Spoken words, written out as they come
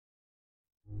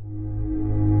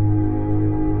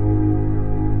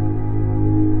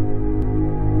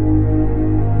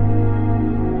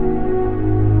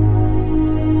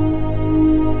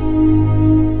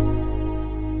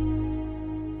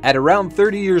At around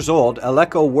 30 years old,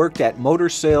 Aleko worked at Motor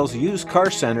Sales Used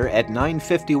Car Center at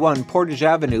 951 Portage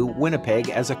Avenue, Winnipeg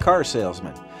as a car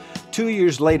salesman. 2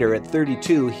 years later, at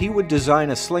 32, he would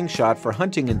design a slingshot for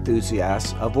hunting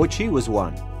enthusiasts, of which he was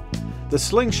one. The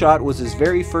slingshot was his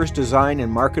very first design and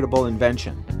marketable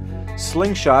invention.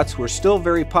 Slingshots were still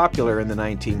very popular in the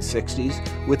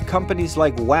 1960s, with companies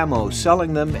like Wham-O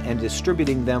selling them and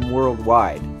distributing them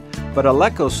worldwide. But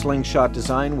Aleko's slingshot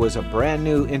design was a brand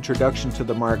new introduction to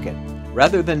the market.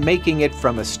 Rather than making it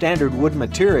from a standard wood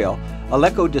material,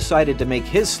 Aleko decided to make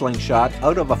his slingshot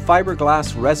out of a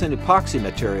fiberglass resin epoxy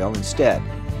material instead.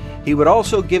 He would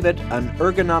also give it an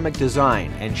ergonomic design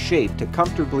and shape to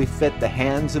comfortably fit the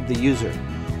hands of the user.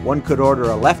 One could order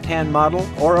a left-hand model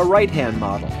or a right-hand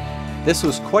model. This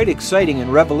was quite exciting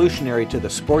and revolutionary to the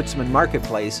sportsman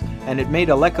marketplace, and it made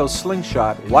Aleko's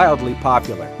slingshot wildly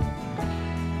popular.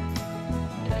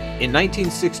 In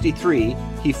 1963,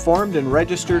 he formed and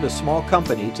registered a small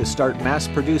company to start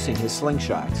mass-producing his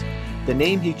slingshots. The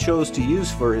name he chose to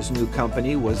use for his new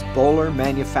company was Boler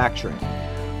Manufacturing.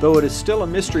 Though it is still a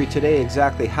mystery today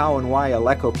exactly how and why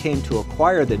Aleko came to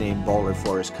acquire the name Boler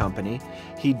for his company,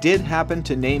 he did happen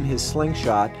to name his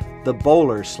slingshot the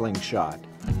Boler Slingshot.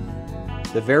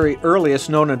 The very earliest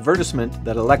known advertisement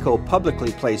that Aleko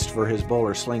publicly placed for his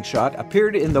Boler slingshot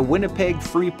appeared in the Winnipeg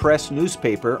Free Press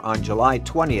newspaper on July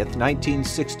 20th,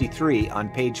 1963 on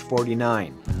page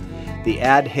 49. The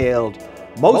ad hailed,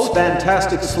 "Most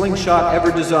fantastic slingshot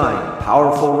ever designed.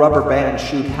 Powerful rubber bands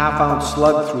shoot half-ounce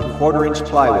slug through quarter-inch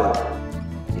plywood."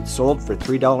 It sold for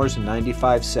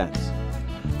 $3.95.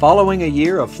 Following a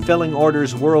year of filling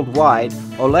orders worldwide,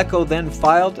 Aleko then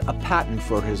filed a patent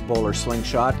for his Boler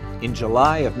slingshot in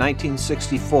July of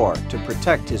 1964 to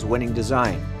protect his winning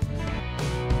design.